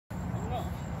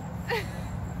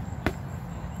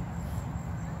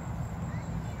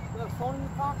phone in your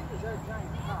pocket? Or is that a giant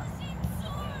cock?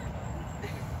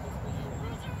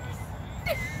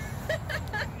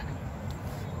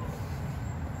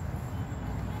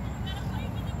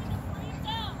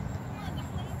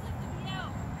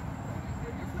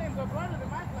 Your flames are brighter than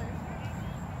my flames.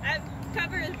 That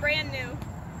cover is brand new.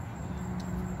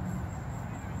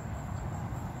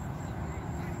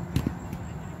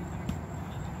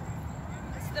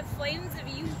 It's the flames of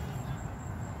youth.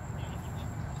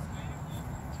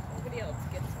 Nobody else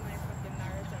gets my fucking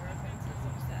Naruto references.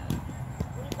 I'm sad.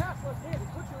 When you pass left-handed,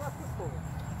 put your left foot forward.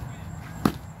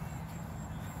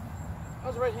 That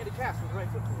was a right-handed cast with the right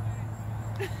foot forward.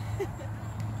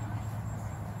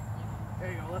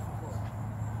 There you go, left foot forward.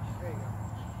 There you go.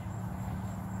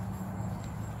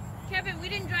 Kevin, we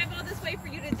didn't drive all this way for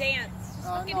you to dance. Just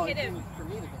fucking no, hit him. For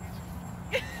me to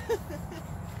dance.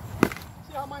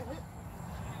 See how mine hit?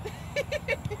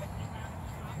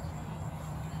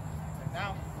 And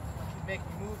now, you make me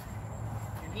move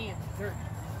your knee into dirt.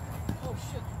 Oh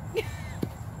shit.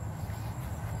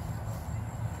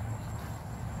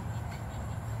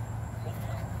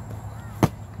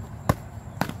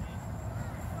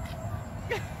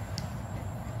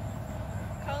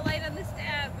 Call light on the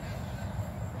stab.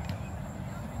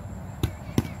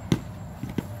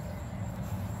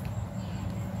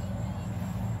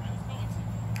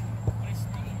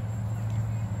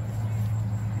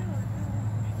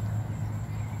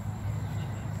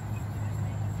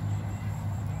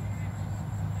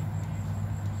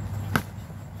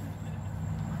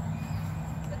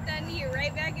 Put that knee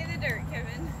right back in the dirt,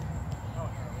 Kevin. Oh,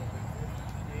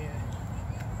 yeah.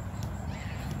 I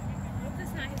hope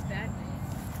that's not his bad knee.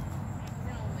 He's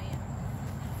an old man.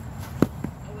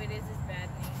 Oh, it is his bad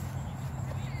knee.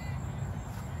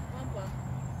 Wampa.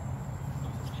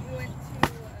 We went to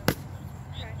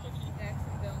practice in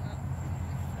Jacksonville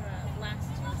last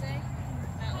Tuesday.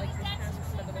 Not like this past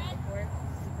one, but the one before.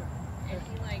 And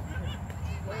he like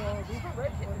hit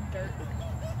the dirt.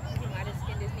 He might have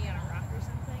skinned his knee on a rock or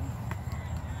something.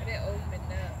 But it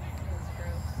opened up. It was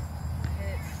gross. And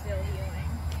it's still healing.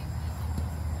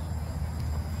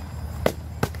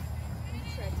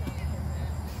 Try telling him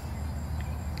that.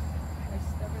 My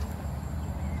stubborn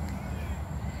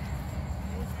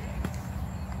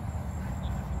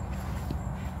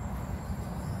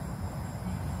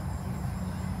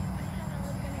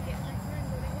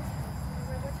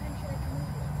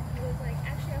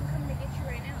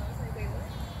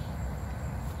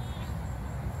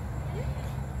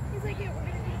He's like, yeah, we're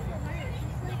gonna be Fort Myers.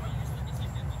 She's like,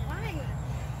 why?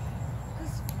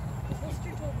 Because his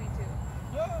sister told me to.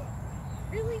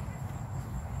 Really?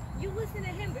 You listen to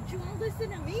him, but you won't listen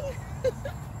to me? To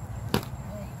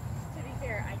be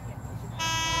fair, I can't teach you.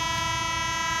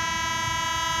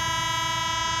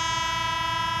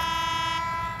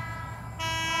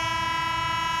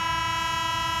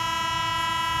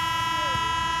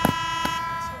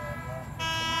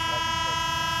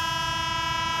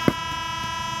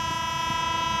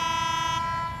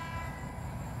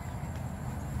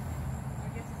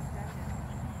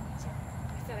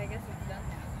 I guess it's done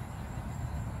now.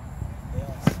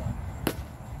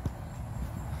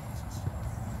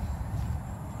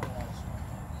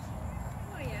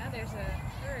 Oh yeah, there's a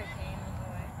hurricane on the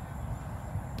way.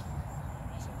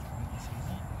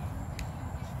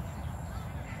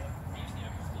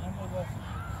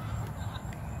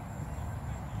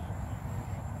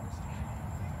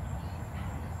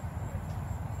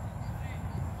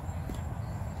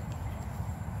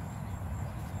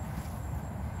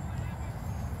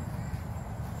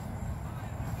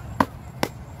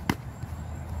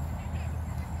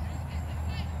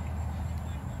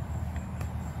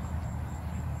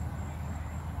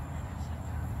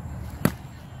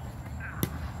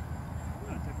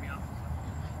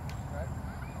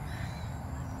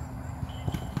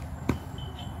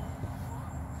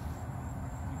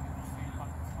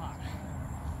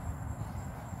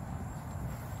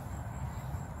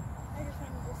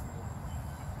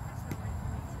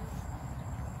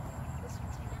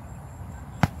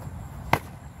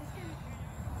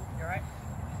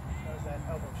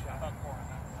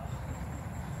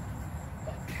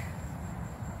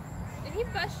 Did he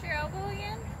bust your elbow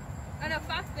again? Oh no,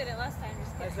 Fox did it last time.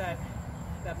 Just kidding. That's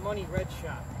that money red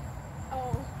shot.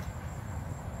 Oh.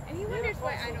 And he wonders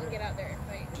why I don't get out there and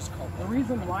fight. Just call the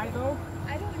reason why though,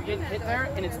 I don't you're getting hit there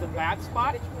and it's the bad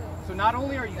spot. So not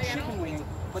only are you chicken winging,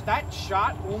 but that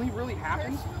shot only really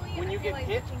happens when you get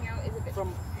hit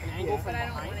from an angle from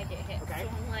behind. But I don't want to get hit. Okay. So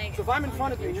I'm like, So if I'm in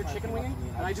front of you and you're chicken winging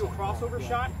and I do a crossover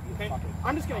shot, okay,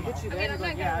 I'm just gonna hit you there. I mean, I'm not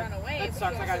like, gonna yeah, run away. that but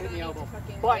sucks. you I got also hit in the don't need elbow. to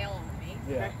fucking But wail on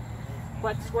me. okay,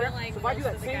 But I square. feel like So if I do most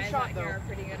that of the same guys shot out though, here are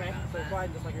pretty good okay. about So that.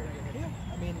 slide just like you're gonna get hit.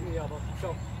 I mean, The elbow.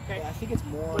 So okay. yeah, I think it's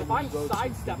more But if when I'm you go to big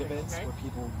sidestepping, events okay, where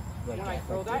people like when I act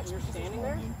throw like that dicks and you're because standing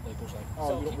there's there, one, like there's like, so oh,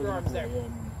 you keep don't your really arms there. know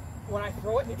him. When I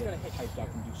throw it, They it's get gonna hit hyped you. up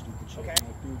and do stupid shit. Okay. I'm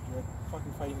like, dude, you're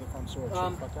fucking fighting the front sword.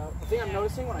 Um, Shut the fuck out. The thing I'm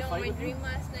noticing when I No, fight my with you, dream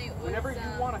last night was whenever you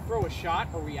want to throw a shot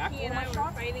or react he to one and of I my were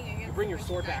shots, fighting against you bring your a bunch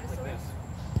sword of back like dinosaurs.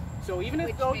 this. So even if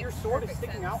Which though makes your sword is perfect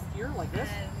sticking sense. out here like this,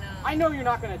 And, I know you're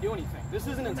not going to do anything. This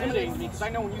isn't intimidating to me because I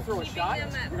know when you throw a keeping shot, them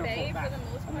you're at going to pull bay it for back. the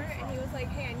most part, and he was like,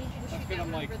 "Hey, I need you to shoot that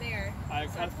one over there." I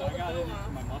So I pulled the got it bow into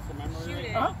off, my muscle memory. shoot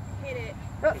it, Huh? hit it.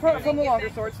 Yeah, from the get longer back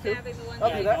to swords too. stabbing the one I'll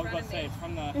guy do in that. I was front about of to say, me. it's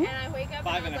from the And I wake up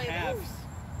 5 and and I a was half. like,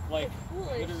 Like, "Ooh, cool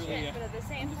as literally, shit," but at the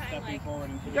same time, stepping like, forward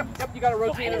and hitting Yep, you got to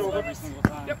rotate it Minus over. every single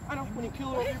time. Yep, I know. When you peel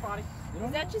it over your body.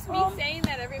 is that just me saying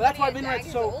that everybody But that's why at Vinred's Dag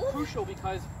is so old? crucial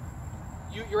because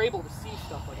you're able to see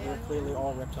stuff like They're that. clearly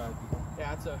all reptile people.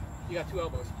 Yeah, you got 2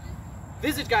 elbows.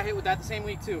 Visage got hit with that the same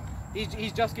week too.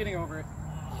 He's just getting over it.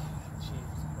 Jesus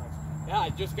Christ. Yeah, I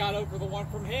just got over the one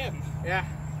from him. Yeah.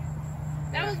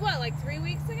 That was what, like 3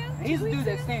 weeks ago? And he's 2 the dude weeks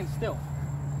that ago? stands still.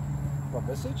 What,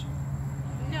 Visage?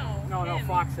 No, No, him.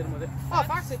 Fox hit him with it. Oh,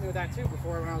 Fox hit me with that too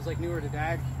before when I was like newer to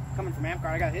Dag. Coming from Amcard,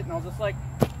 I got hit and I was just like,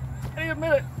 hey,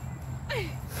 admit it.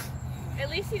 At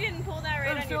least he didn't pull that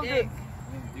right That on feels your dick.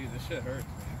 Dude, this shit hurts.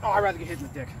 Oh, I'd rather get hit in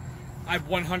the dick. I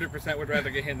 100% would rather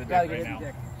get hit in the Gotta dick get right hit in now. the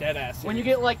dick. Dead ass. When you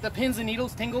get like the pins and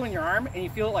needles tingle in your arm and you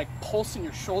feel it like pulse in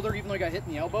your shoulder even though you got hit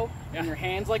in the elbow Yeah. and your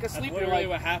hand's like That's asleep, you're literally like,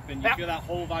 what happened. You Yep. feel that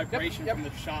whole vibration Yep. from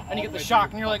the shot. And you all get the way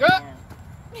shock through and you're your like, fucking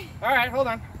ah! arm. all right, hold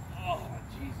on. Oh,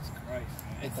 Jesus Christ.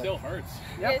 It still hurts.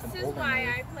 Yep. This is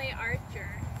why I play Archer.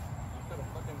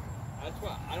 That's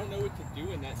why I don't know what to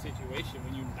do in that situation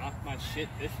when you knock my shit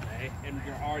this way and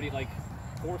you're already like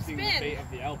forcing the Spin. bait of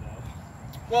the elbow.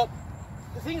 Well,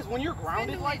 the thing is, when you're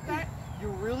grounded like that, you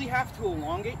really have to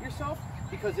elongate yourself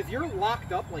because if you're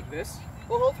locked up like this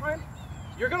the whole time,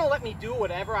 you're gonna let me do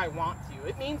whatever I want to you.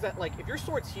 It means that like if your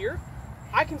sword's here,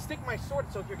 I can stick my sword.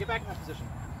 So here, get back in that position.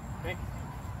 Okay.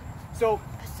 So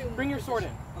bring your sword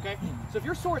in. Okay. So if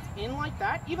your sword's in like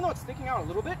that, even though it's sticking out a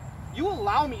little bit, you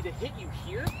allow me to hit you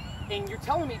here, and you're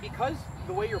telling me because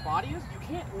the way your body is, you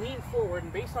can't lean forward,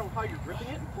 and based on how you're gripping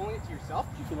it and pulling it to yourself,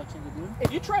 Do you feel like something to do?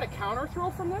 if you try to counter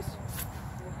throw from this,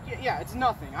 yeah, it's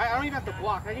nothing. I don't even have to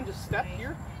block. I can just step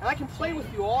here, and I can play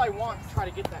with you all I want to try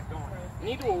to get that going. You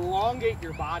need to elongate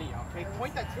your body out, okay?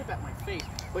 Point that tip at my face,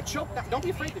 but choke down. Don't be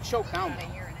afraid to choke down.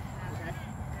 A year and a half. Okay?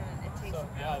 And it takes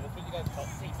Yeah, that's what you guys tell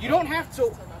me. You don't have to.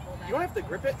 level that You don't have to up.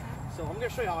 grip it. So I'm gonna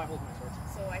show you how I hold my sword.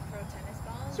 So I throw tennis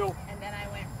balls. So, and then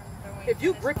I went from throwing if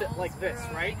you tennis grip it balls like this,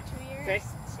 for, right, like 2 years okay,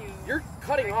 to You're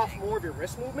cutting off wrenching. more of your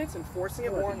wrist movements and forcing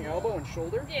it more on your elbow and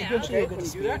shoulder. Yeah. Eventually Okay, you'll get when to you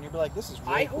speed do that, and you'll be like, this is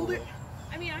really I hold cool. it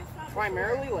I mean, I fought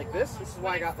primarily before. like this. This is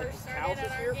why I got like When these first calluses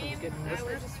started at here our from just game, getting I was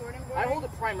blisters. just sword and board. I hold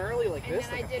it primarily like And this,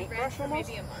 then like I a did paintbrush wrench for almost.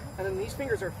 maybe a month. And then these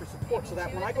fingers are for support, so that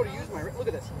Maybe when two I go to at use the my most. look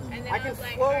at this, And then I can was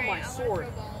like, flow all right, my I'm gonna sword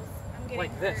throw balls. I'm getting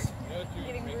like this. hurt. I'm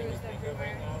getting bruised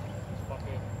everywhere.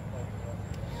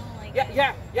 Like,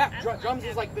 Yeah. I don't Drums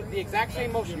like is like the having exact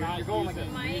same motion. You're going like this.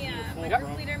 My Yep.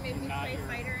 group leader made me play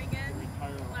fighter again.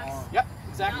 Last, Yep,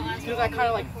 exactly. Not Just last do that week, kind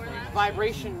of like before last.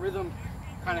 vibration, rhythm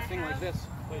kind of thing like this.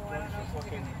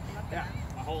 Yeah.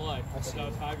 My whole life. Since I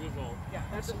was 5 years old. Yeah,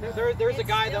 there's a It's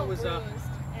guy that still was bruised,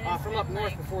 and it's from been up north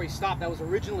like- before he stopped. That was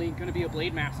originally going to be a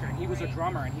blade master, and he was a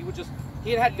drummer, and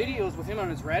he had videos with him on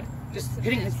his red, just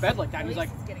hitting his bed like that. And he's like,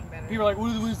 it's getting better. people are like,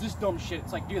 what is this dumb shit?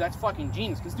 It's like, dude, that's fucking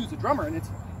genius, because dude's a drummer, and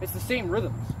it's the same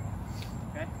rhythms.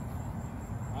 Okay.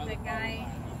 The guy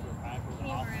came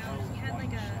around. He had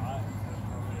like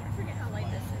I forget how light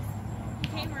this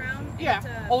is. He came around. and Yeah, it's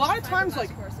a lot of fiberglass times,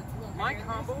 like, course, it's a little My heavier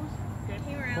than this. combos.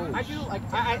 Came around. I do like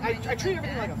I treat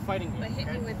everything like a fighting But game. hit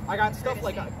Okay? you with I got stuff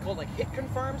courtesy. like called like hit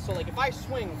confirm. So like if I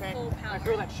swing, okay, Full I power.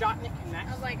 throw that shot and it connects.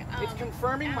 I was like, it's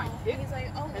confirming my ow. hit. He's like,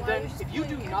 oh, And why then are you just if you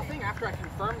do pulling nothing it? after I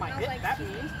confirm my And I hit, was like, that see?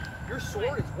 means your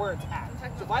sword is where it's at. I'm talking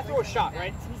So if about I throw a like shot, that,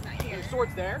 right, He's not and here. the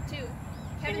sword's there, Two. and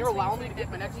Kevin you're allowing swings me to like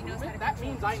get my that next because he knows how movement, to that control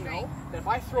means the I string. know that if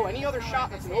I throw any other How shot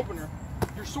hard that's this an is. opener,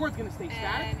 your sword's gonna stay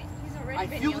static. And he's already I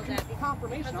been feel yelled the at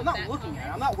confirmation. because I'm of not that looking at it.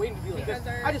 comment. I'm not waiting to be like this.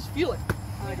 Because our- I just feel it.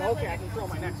 I'm like, we have, okay, like, I can a throw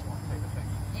my next one. Type of thing.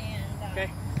 And, Okay.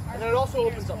 our And then it also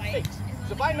leader's opens up white fakes. is So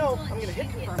on if I the know console I'm and gonna hit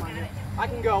she gets confirm on mad you, at him I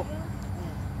can go.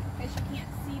 because she can't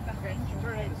see behind you.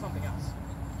 Turn it into something else.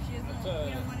 She doesn't.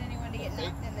 We don't want anyone to get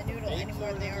knocked in the noodle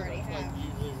anymore than they already have.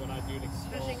 Usually when I do an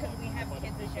Especially because we have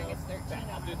kids as young as 13.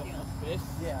 I'll I'm do not the dealing. fist,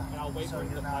 Yeah. and I'll wait So for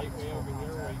him you're to not fight way full over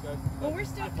here where he goes. Well, we're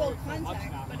still I full throw it so much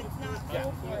contact, now. but it's not Yeah.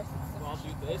 full force. So I'll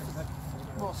do this,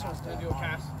 Well, so it's Gonna do a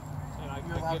cast. and I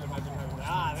You're allowed to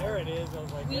there it is. I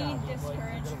was like, We yeah.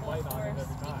 discourage full force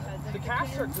because of The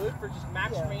casts are good for just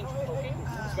max Yeah. range poking,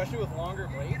 especially with longer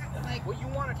blades. Like, What you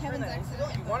want to turn Kevin's that into,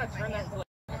 accident, you want to turn that into like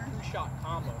a 2-shot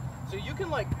combo. So you can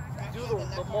like do the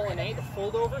Molinet, the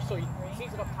fold over, so he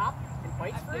sees it up top and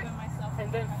bites I've for it, given myself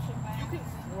and then concussion by you can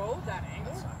throw that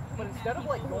angle, but instead of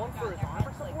like going for his arm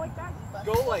or something like that,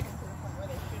 go like where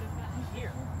they should have gotten.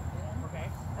 here, okay?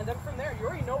 And then from there, you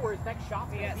already know where his next shot's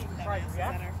We gonna got be some to try to dumbasses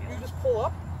react. at our You field. just pull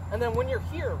up, and then when you're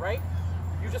here, right,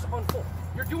 you just unfold.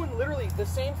 You're doing literally the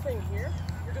same thing here.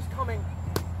 You're just coming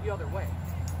the other way.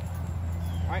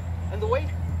 All right, and the way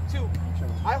to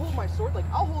I hold my sword, like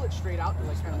I'll hold it straight out to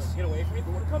like kind of like get away from me,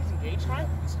 but when it comes engage time,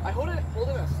 I hold it at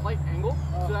a slight angle,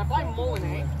 so that if I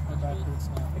Molinet,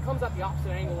 it comes at the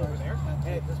opposite angle over there,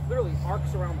 and it just literally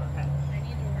arcs around the head. I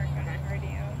need to work on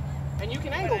cardio. And you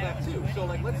can angle that too. So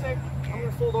like let's say I'm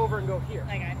gonna fold over and go here.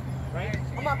 Like I Right?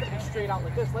 I'm not going to be straight out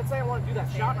like this. Let's say I want to do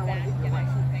that shot and I want to hit your legs.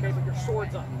 Okay, but your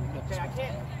sword's up. Okay, I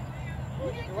can't.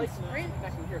 Your legs are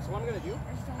connecting here. So what I'm going to do,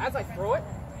 as I throw it,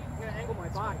 I'm going to angle my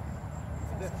body.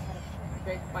 This.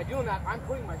 Okay, by doing that, I'm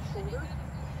putting my shoulder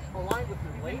aligned with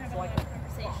your blade so I can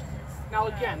cross. Now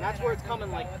again, that's where it's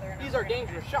coming like, these are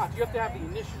dangerous shots. You have to have the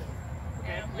initiative.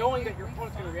 Okay, knowing that your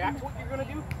opponent's going to react to what you're going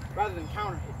to do rather than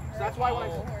counter hit you. So that's why when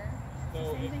I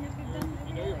So if Same thing as we've done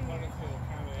you know your before. opponent's going to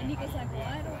counter And he goes like, well,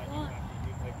 I don't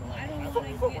want to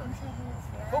get in Footwork. trouble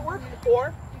for footwork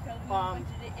or because we have a bunch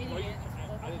of idiots,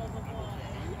 blah, blah, blah, blah, blah,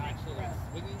 you actually like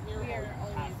swinging here? We or are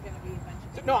always going to be a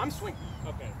bunch of no, I'm swinging.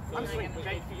 Okay. So I'm swinging, If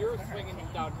okay? you're swinging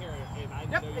down here, and I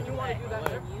Yep, know and you you're want to gonna do that hit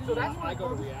there. my leg, So that's when I it go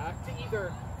to comes react. to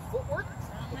either footwork,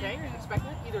 okay,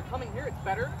 expecting it, either coming here, it's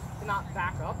better to not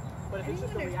back up, but if it's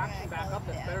just a reaction back up,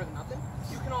 that's better than nothing.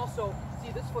 You can also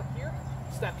see this foot here,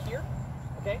 step here,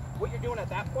 okay? What you're doing at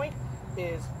that point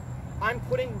is I'm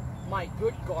putting my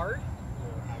good guard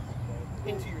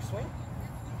into your swing,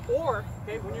 or,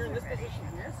 okay, when you're in this position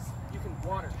here, you can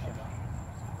water shift.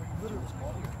 Literally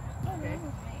here, okay?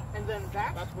 And then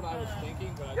That's what I was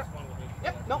thinking, but I Yep. just wanted to make sure.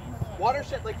 Yep, no,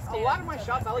 watershed, like a lot of my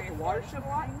shots I like to watershed a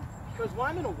lot, because when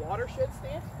I'm in a watershed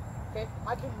stance, okay,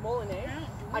 I can Molinet,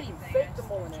 I can fake the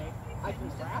Molinet, I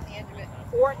can wrap, the edge of it.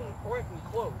 or I can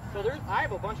close. So I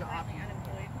have a bunch of options.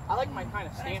 Unemployed. I like my kind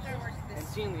of stances and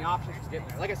seeing the options to get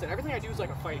there. Like I said, everything I do is like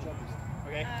a fighting game,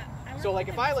 okay? So like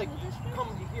if I like come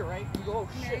to here, right, you go, oh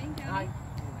shit, and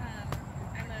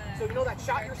so you know that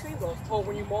shot you're seeing goes, oh,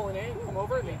 when you Molinet, you come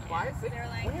over and they buy it,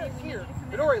 when you're here,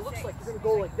 it already looks like you're gonna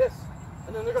go like this,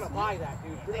 and then they're gonna buy that,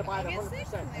 dude. They're gonna buy that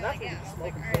 100%, and that's when you just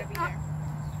smoke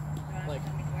them. Like,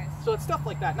 so it's stuff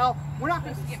like that. Now, we're not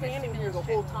going to be standing here the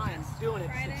whole time doing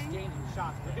it, just exchanging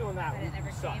shots. We're doing that. But it never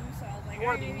We suck. came, so I was like, You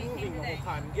want to alright, be maybe it moving came the whole today.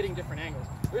 time and getting different angles.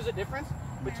 There's a difference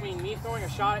between me throwing a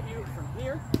shot at you from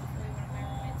here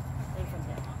and from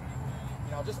here.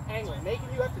 You know, just angling,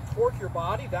 making you have to torque your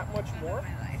body that much more.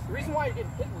 The reason why you're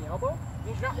getting hit in the elbow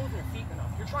means you're not moving your feet enough.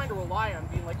 You're trying to rely on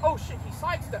being like, oh shit, he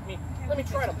sidestepped me. Let me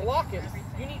try to block it.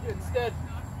 You need to instead,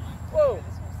 whoa,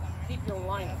 keep your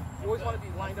line up. You always want to be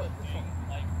lined up with your phone.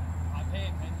 Like, I pay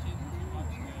attention too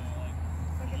much to like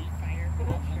Fucking fire. I'm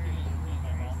not gonna be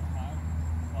like all the time,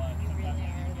 but You really sometimes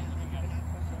are you that just much gotta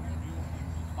of an you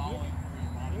following through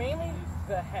your body. Mainly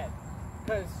the head.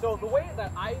 Because so the way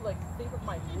that I like think of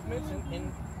my movements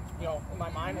in you know in my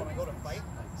mind when I go to fight,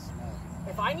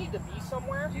 if I need to be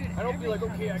somewhere, I don't be like,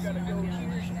 okay, I gotta go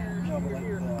here.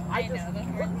 I just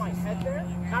put my head there,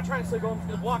 not trying to say, oh, I'm just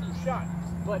gonna block your shot,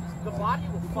 but the body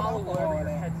will follow wherever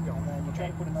your head's going.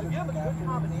 Okay? So if you have a good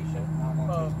combination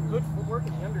of good footwork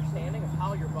and the understanding of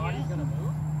how your body's gonna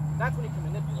move, that's when you can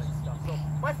manipulate stuff. So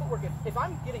my footwork, if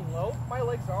I'm getting low, my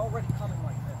legs are already coming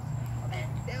like this.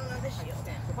 Down on the shield.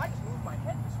 If I just move my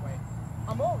head this way,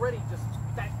 I'm already just,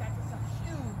 that's just a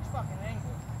huge fucking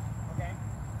angle, okay?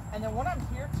 And then when I'm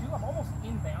here too, I'm almost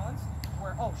imbalanced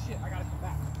where, oh shit, I gotta come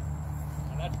back.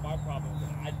 And that's my problem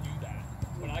when I do that.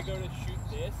 When I go to shoot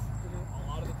this, a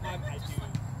lot of the time I do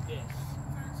this.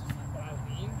 But I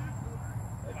lean,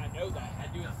 and I know that. I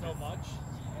do it so much.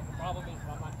 And the problem is if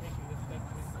I'm not taking this thing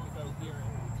to go here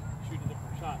and shoot a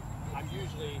different shot, I'm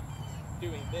usually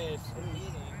doing this and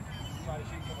leaning to try to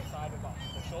shoot from the side of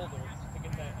the shoulder to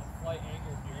get that slight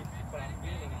angle here, but I'm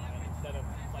leaning on it instead of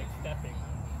like stepping.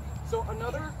 So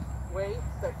another way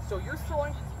that, so you're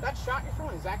throwing, that shot you're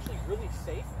throwing is actually really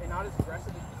safe and not as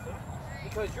aggressive as you think,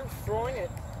 because you're throwing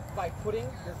it by putting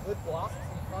your good blocks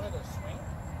in front of the swing,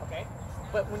 okay?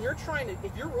 But when you're trying to,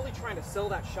 if you're really trying to sell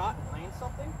that shot and land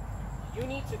something, you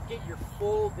need to get your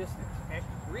full distance, okay?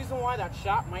 The reason why that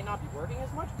shot might not be working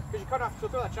as much, because you cut off, so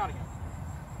throw that shot again.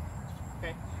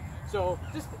 Okay? So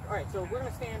just, all right, so we're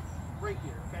gonna stand right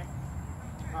here, okay?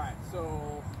 All right,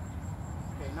 so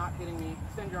Okay, not hitting me.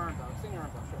 Extend your arms out. Extend your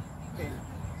arms out. Sure. Okay.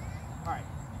 All right.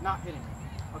 Not hitting me.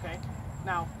 Okay.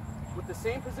 Now, with the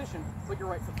same position, put your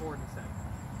right foot forward instead.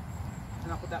 And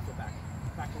now put that foot back.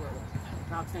 Back to where it was.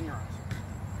 Now extend your arms.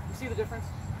 You see the difference?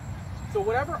 So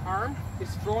whatever arm is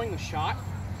throwing the shot,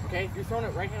 okay, if you're throwing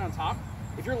it right hand on top,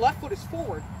 if your left foot is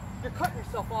forward, you're cutting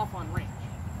yourself off on range.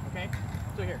 Okay?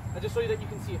 So here, I'll just show you that you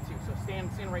can see it too. So stand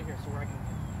right here so where I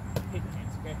can hit your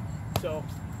hands, okay? So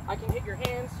I can hit your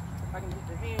hands, I can hit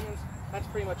your hands. That's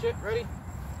pretty much it. Ready?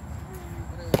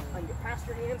 I can get past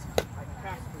your hands, I can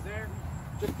pass through there.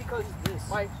 Just because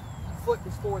my foot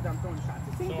is forward that I'm throwing the shot.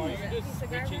 It's the same So are thing. you just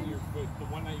switching your foot, the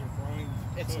one that you're throwing?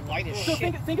 It's light as So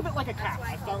shit. think of it like a cap.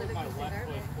 I start with my left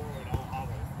foot forward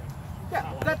always.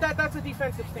 Yeah, that's a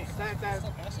defensive stance.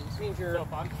 That means you're. So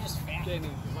if I'm just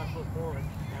standing left foot forward and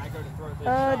I go to throw this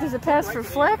shot, Does it pass for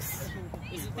flex?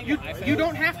 You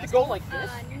don't have to go like this.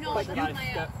 No, But that's you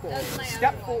my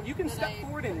step forward. You can step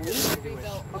forward and lean into it.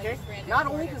 Okay. Not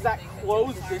only does that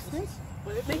close distance,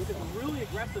 but it makes it really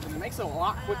aggressive and it makes it a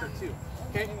lot quicker too.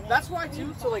 Okay. That's why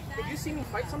too. So like, if you see me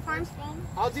fight sometimes,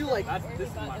 I'll do like. this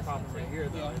is my problem right here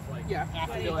though. It's like, Yeah.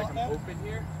 I feel like I'm open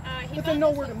here. But then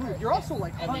nowhere to move. You're also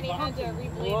like. And then he had to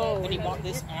reblade Whoa. it. And he bought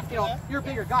this after You know, that? you're a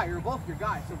bigger guy. You're a bulkier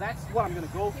guy. So that's what I'm gonna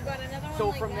go He for. got another one So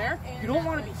like from that, there, and, you don't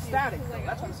want to be he was static. like, Though.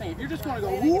 That's what I'm saying. If you're just oh, going to go,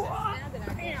 and I get whoa, snapped and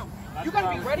I- bam, you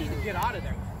got to be ready to get out of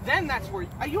there. Then that's where you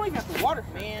don't even have to water.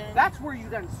 Man. That's where you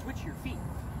then switch your feet.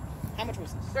 How much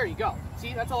was this? There you go.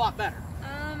 See, that's a lot better.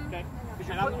 Okay. Because And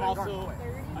you're I'm putting your guard also, away.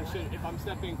 I should, if I'm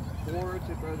stepping forward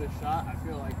to throw this shot, I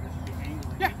feel like there should be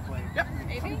angling. Yeah. Like, Yep.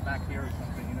 Maybe? back here or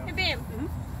something, you know? Hey, babe.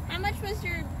 How much was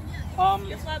your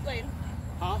flat blade?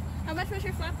 Huh? How much was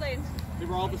your flat blade? They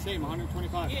were all the same,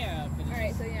 125. Yeah, but All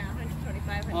right, so yeah,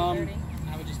 125,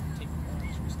 130. I would just take the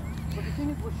orange restart. But the thing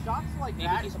is, with shots like Maybe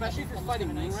that, keep a especially if you're couple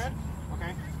fighting nice. Moonred,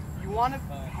 okay, you want to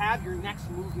have your next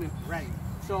movement ready.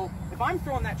 So if I'm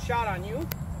throwing that shot on you,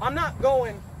 I'm not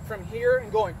going from here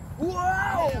and going,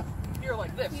 whoa, here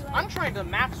like this. I'm trying to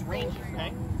max range,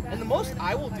 okay? And the most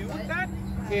I will do with that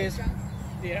is,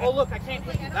 oh look, I can't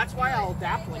hit you. That's why I'll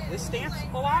adapt like this stance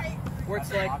a lot, where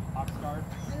it's like, Ox guard.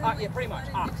 yeah, pretty much,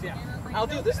 ox, yeah. I'll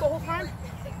do this the whole time,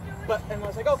 and I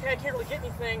was like, okay, I can't really get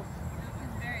anything.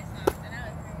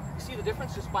 You see the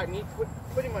difference just by me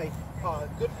putting my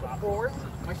good foot forward,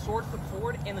 my sword foot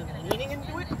forward, and then leaning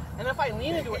into it. And if I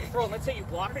lean into it and throw, let's say you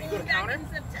block it, you go to counter.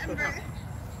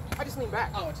 I just lean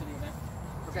back. Oh, to the event.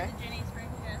 Okay.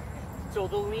 So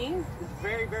the lean is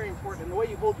very, very important in the way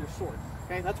you hold your sword.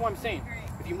 Okay, that's what I'm saying.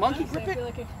 If you monkey grip it,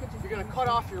 you're gonna cut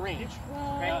off your range.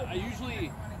 Okay. I usually,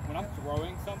 when I'm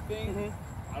throwing something,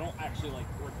 I don't actually like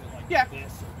grip it like Yeah.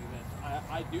 this or do this.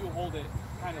 I do hold it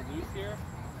kind of loose here,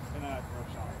 and then I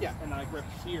throw shots. Yeah. And then I grip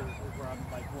here where I'm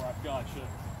like where I feel I should.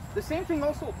 The same thing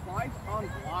also applies on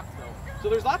block though. So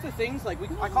there's lots of things like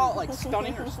I call it like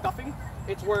stunning or stuffing.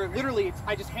 It's where literally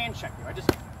I just hand check you. I just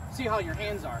see how your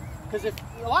hands are. Because if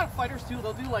a lot of fighters too,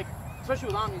 they'll do like, especially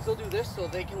with Omnis, they'll do this so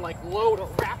they can like load a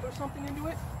wrap or something into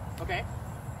it. Okay.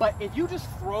 But if you just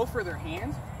throw for their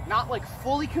hands, not like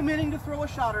fully committing to throw a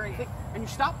shot or anything, and you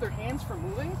stop their hands from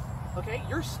moving, okay,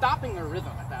 you're stopping their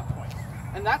rhythm at that point.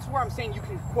 And that's where I'm saying you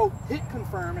can quote hit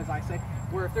confirm, as I say,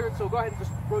 where if they're, so go ahead and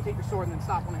just rotate your sword and then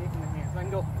stop when I hit in the hands. I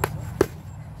can go,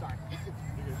 sorry.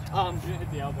 You didn't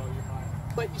hit the elbow, you're fine.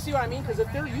 But you see what I mean? Because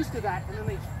if they're used to that and then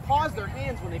they pause their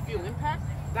hands when they feel impact,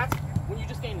 that's when you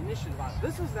just gain initiative on it.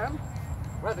 This is them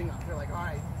revving up. They're like, all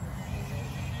right,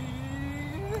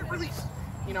 release.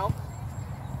 You know?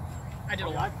 I did a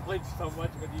lot. I've played so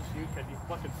much with you shoot because you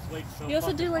fucking swing so You also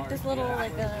fucking do like hard. this little Yeah.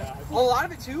 like Yeah. A lot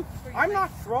of it too, I'm not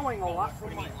throwing a lot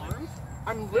from my arms.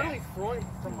 I'm literally throwing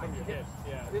from my From your hips. hips,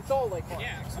 yeah. It's all like,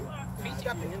 Yeah, feet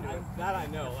stepping into it. That I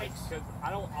know, like, because I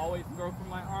don't always throw from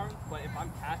my arms, but if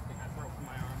I'm casting, I throw from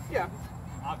my arms. Yeah.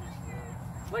 Obviously.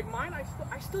 Like mine,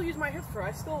 I still use my hip throw.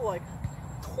 I still like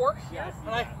torque here, Yeah, I see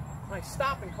and that. I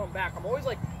stop and come back. I'm always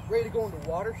like ready to go into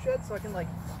watershed so I can like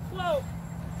float.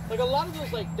 Like a lot of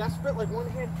those like desperate like one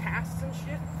hand casts and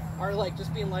shit are like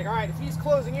just being like, all right, if he's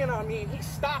closing in on me and he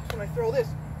stops when I throw this,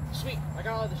 sweet, I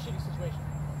got out of the shitty situation.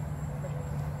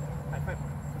 High five.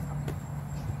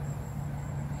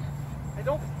 I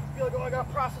don't feel like, oh, I gotta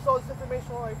process all this information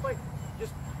while I fight.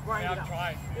 Just grind Yeah, it I'm out.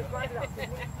 trying. Just grind it out. If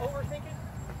you overthink it,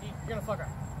 you're gonna fuck up.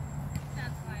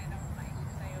 That's why I don't fight,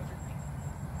 because I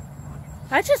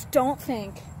overthink. I just don't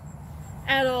think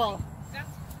at all. That's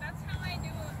how I do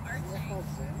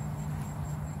archery.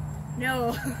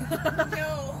 No.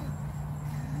 No.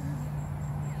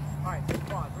 Alright, so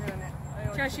pause. We're gonna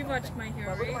Josh, you watched My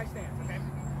Hero, But look at my right? stance, okay?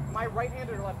 Am I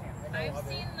right-handed or left-handed? I've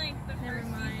seen like the Never first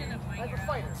mind. season of My As a Hero.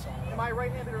 fighter, am I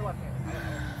right-handed or left-handed?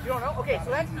 You don't know? Okay, so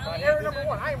that's error number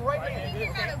one. I am right-handed.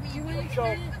 Okay?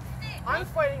 So I'm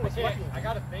fighting with left hand. I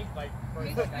gotta think like for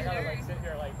a second. I gotta like sit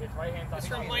here like it's right hand. It's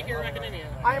from like your academia.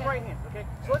 I am right-handed. Okay,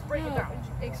 so let's break it down.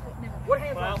 What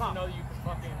hand's But I on also top? know you can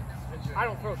fucking. I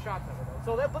don't throw shots at it though.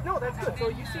 So that, but no, that's good. So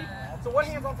you see, so what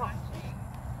hand's on top?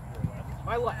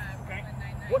 My left. Okay.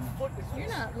 What foot is You're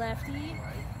this? not lefty.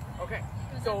 Okay.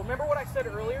 So remember what I said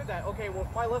earlier that okay, well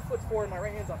if my left foot's forward and my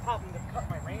right hand's on top, I'm gonna cut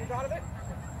my range out of it.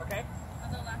 Okay.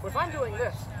 But if I'm doing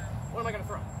this, what am I gonna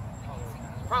throw?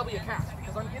 Probably a cast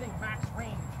because I'm getting max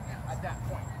range at that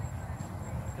point.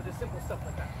 So there's simple stuff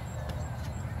like that.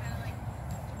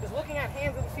 Just looking at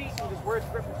hands and feet and just words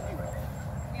reference to you.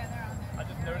 I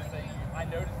just noticed that you. I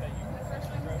noticed that you.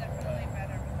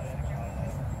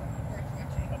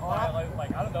 That's why I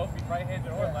like. I don't know if he's right-handed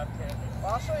or left-handed.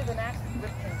 Well, I'll show you the nasty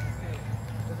grip changes too.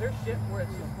 Because there's shit where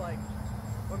it's just like,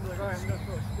 I'm like, alright, I'm gonna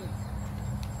throw a spin.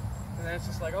 And then it's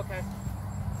just like, okay,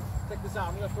 check this out,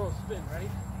 I'm gonna throw a spin, ready?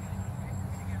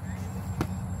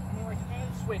 And then like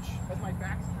hand switch as my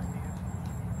back's turned in,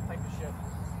 type of shit.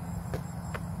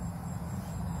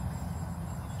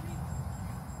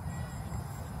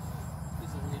 This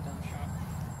is a really dumb shot.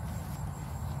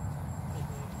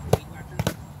 Weight whackers.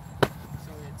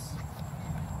 So it's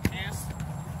cast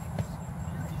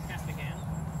again.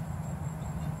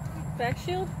 Back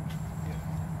shield?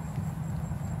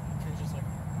 And just like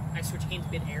I switch hands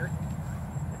mid-air,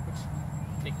 which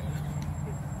take note.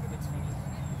 It's funny.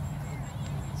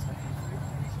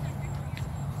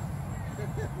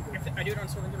 I do it on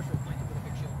Sword and Universal flank with a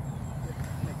big shield.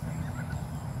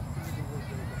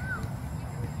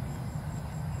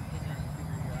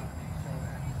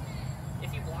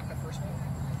 If you block the first one,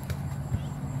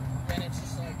 then it's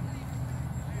just like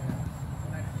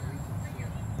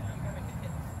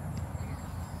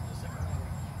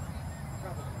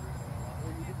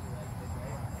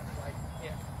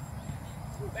yeah.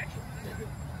 Ooh, back shield.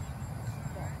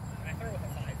 And I throw with a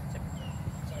 5 typically,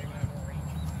 so you're gonna have more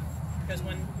range. Because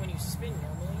when you spin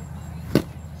normally,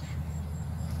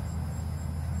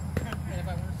 and if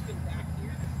I want to spin back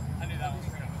here, I knew that was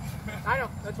coming. I know,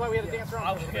 that's why we had to dance around.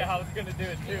 I was gonna do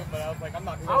it too, but I was like, I'm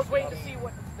not. I was waiting to see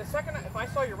what, the second, if I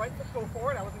saw your right foot go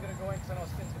forward, I wasn't gonna go in because I know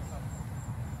spin's gonna come.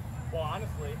 Well,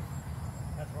 honestly,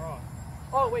 that's wrong.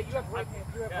 Oh wait, you have right hand,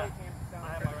 you have Yeah. right hand down. I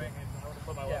have my right hand. I want to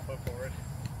put my left foot forward.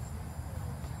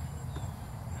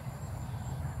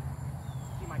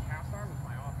 See my cast arm is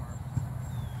my off arm.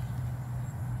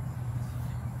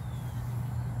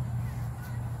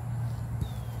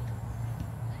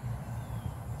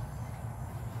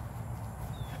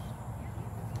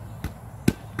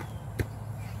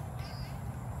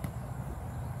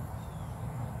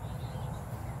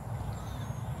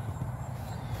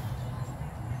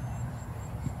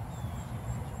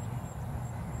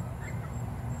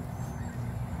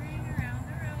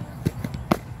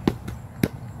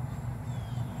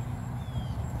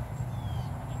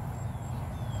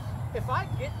 If I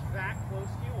get that close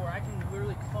to you where I can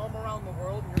literally come around the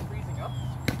world and you're freezing up,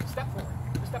 step forward.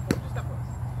 Just step forward. Just step forward.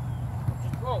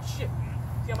 Oh shit.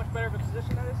 See how much better of a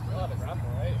position that is? Oh, the grapple,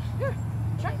 right? Yeah.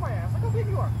 Check my ass. Look how big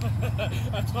you are.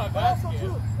 That's my But also basket.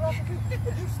 too,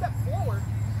 if you step forward,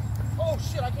 oh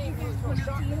shit, I can't even throw a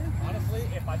shot. Honestly,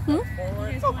 if I step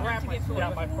forward, So grab my sword.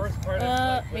 yeah, my first part is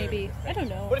like, Maybe. I don't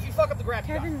know. But if you fuck up the grab,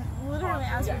 you got it. Kevin literally,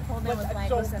 as we pulled in, was like,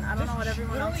 So listen, I don't know what just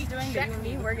everyone else is literally doing, but check you and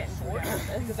me, we're getting to the forward, bottom of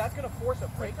because this. that's gonna force a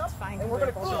breakup, It's fine, and we're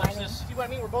gonna we're both collide. fighting. See what I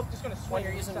mean? We're both just gonna swing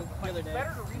you're and using reset the the fight. other It's day.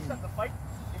 better to reset the fight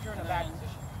if you're in a bad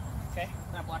position. Okay.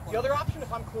 That black one. The other option,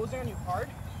 if I'm closing on you hard,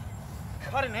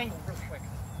 cut an angle really quick.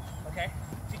 Okay?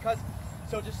 Because,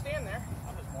 so just stand there.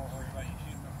 I'm just more worried about you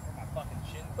shooting from my fucking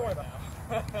shin Throw right it up.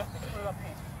 now. Throw it up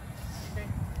hand. Okay?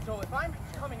 So if I'm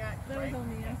coming at you, That right, was on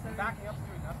the and inside. backing up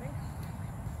doing nothing,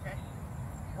 okay?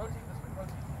 Rotate this way,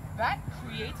 rotate. That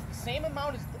creates the same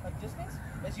amount of distance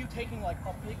as you taking like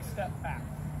a big step back.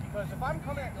 Because if I'm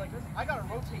coming at you like this, I gotta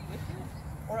rotate with you,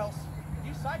 or else if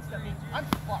you sidestep me, I'm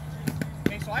fucked.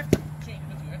 Okay, so I have to change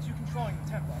with you. That's you controlling the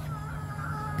tempo.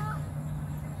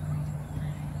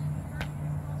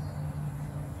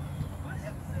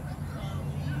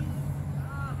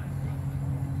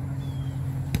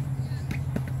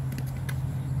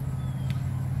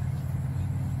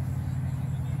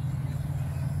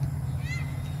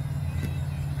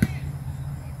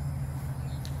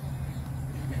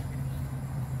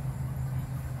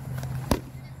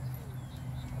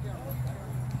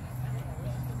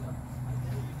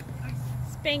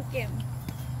 Spank him.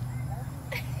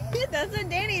 That's what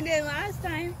Danny did last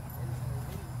time.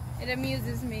 It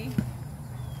amuses me.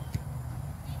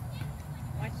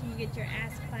 Watching you get your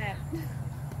ass clapped.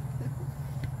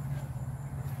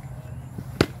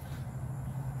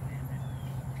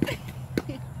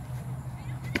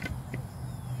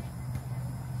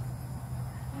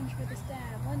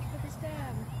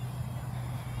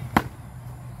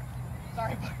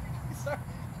 sorry.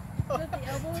 Was it the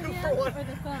elbow 2 again for 1. or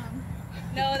the thumb?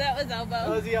 No, that was That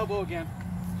elbow. was the elbow again.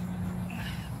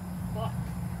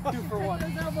 Fuck. 2 for Tuck 1.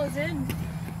 those elbows in.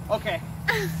 Okay.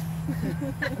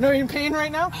 No, you're in pain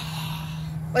right now?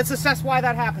 Let's assess why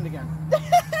that happened again.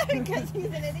 Because he's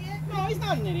an idiot? No, he's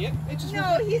not an idiot. It just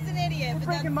No, he's an idiot. But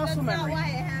breaking muscle that's memory. not why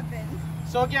it happened.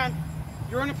 So again,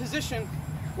 you're in a position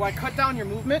where I cut down your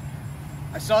movement.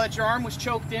 I saw that your arm was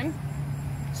choked in.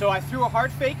 So I threw a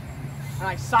hard fake and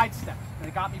I sidestepped. And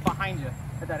it got me behind you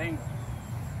at that angle.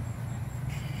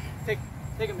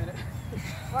 Take a minute.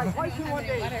 Alright, twice in one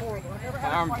day is horrible. I've never My had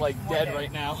it arm's twice like in one dead day.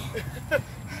 right now.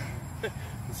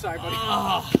 Sorry, buddy.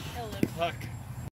 Ah, He'll live. fuck.